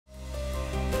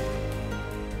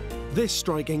This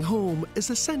striking home is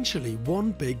essentially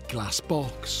one big glass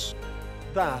box.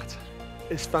 That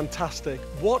is fantastic.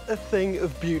 What a thing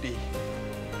of beauty.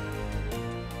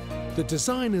 The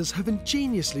designers have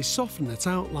ingeniously softened its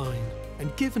outline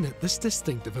and given it this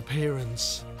distinctive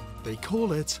appearance. They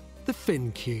call it the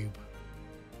fin cube.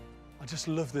 I just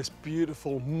love this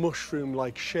beautiful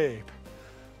mushroom-like shape.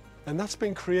 And that's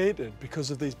been created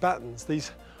because of these battens,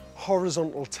 these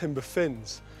horizontal timber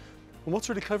fins. And what's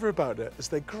really clever about it is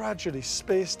they're gradually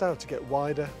spaced out to get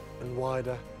wider and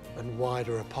wider and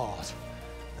wider apart.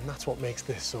 And that's what makes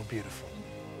this so beautiful.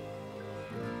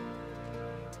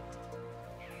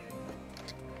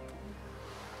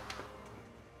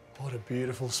 What a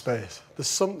beautiful space. There's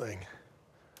something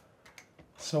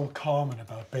so calming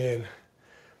about being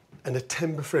in a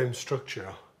timber frame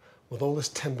structure with all this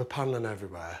timber paneling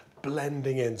everywhere,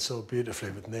 blending in so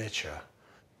beautifully with nature,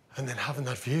 and then having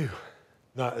that view.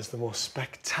 That is the most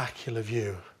spectacular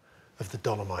view of the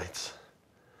Dolomites.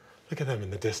 Look at them in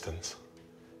the distance.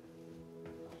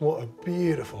 What a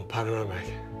beautiful panoramic.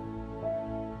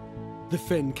 The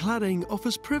fin cladding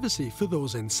offers privacy for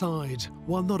those inside,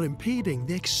 while not impeding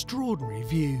the extraordinary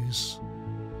views.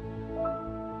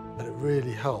 And it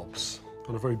really helps,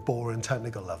 on a very boring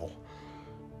technical level,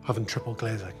 having triple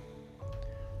glazing.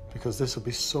 Because this will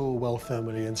be so well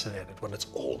thermally insulated when it's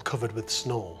all covered with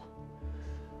snow.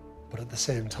 But at the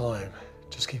same time,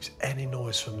 it just keeps any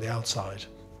noise from the outside,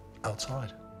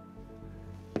 outside.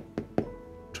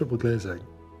 Triple glazing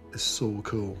is so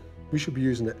cool. We should be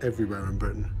using it everywhere in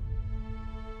Britain.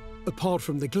 Apart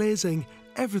from the glazing,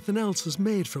 everything else is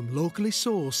made from locally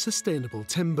sourced sustainable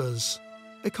timbers,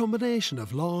 a combination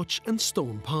of larch and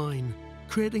stone pine,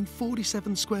 creating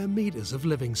 47 square metres of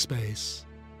living space.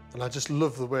 And I just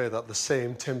love the way that the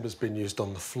same timber's been used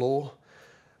on the floor.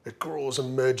 It grows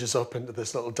and merges up into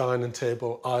this little dining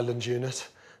table island unit,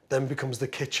 then becomes the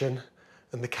kitchen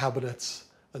and the cabinets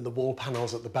and the wall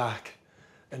panels at the back,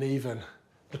 and even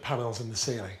the panels in the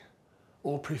ceiling.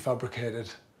 All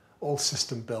prefabricated, all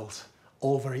system built,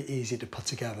 all very easy to put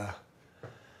together.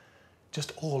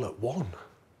 Just all at one.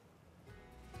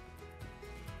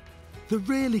 The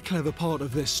really clever part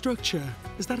of this structure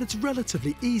is that it's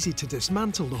relatively easy to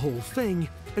dismantle the whole thing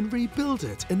and rebuild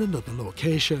it in another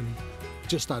location.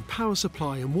 Just add power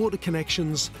supply and water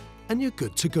connections and you're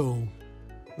good to go.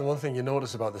 The one thing you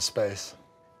notice about this space,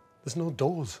 there's no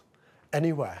doors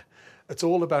anywhere. It's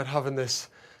all about having this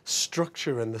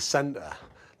structure in the centre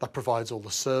that provides all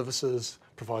the services,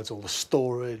 provides all the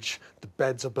storage, the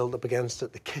beds are built up against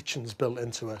it, the kitchen's built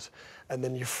into it, and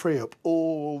then you free up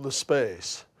all the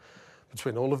space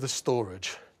between all of the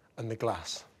storage and the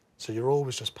glass. So you're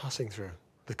always just passing through.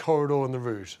 The corridor and the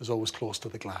route is always close to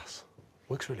the glass.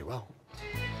 Works really well.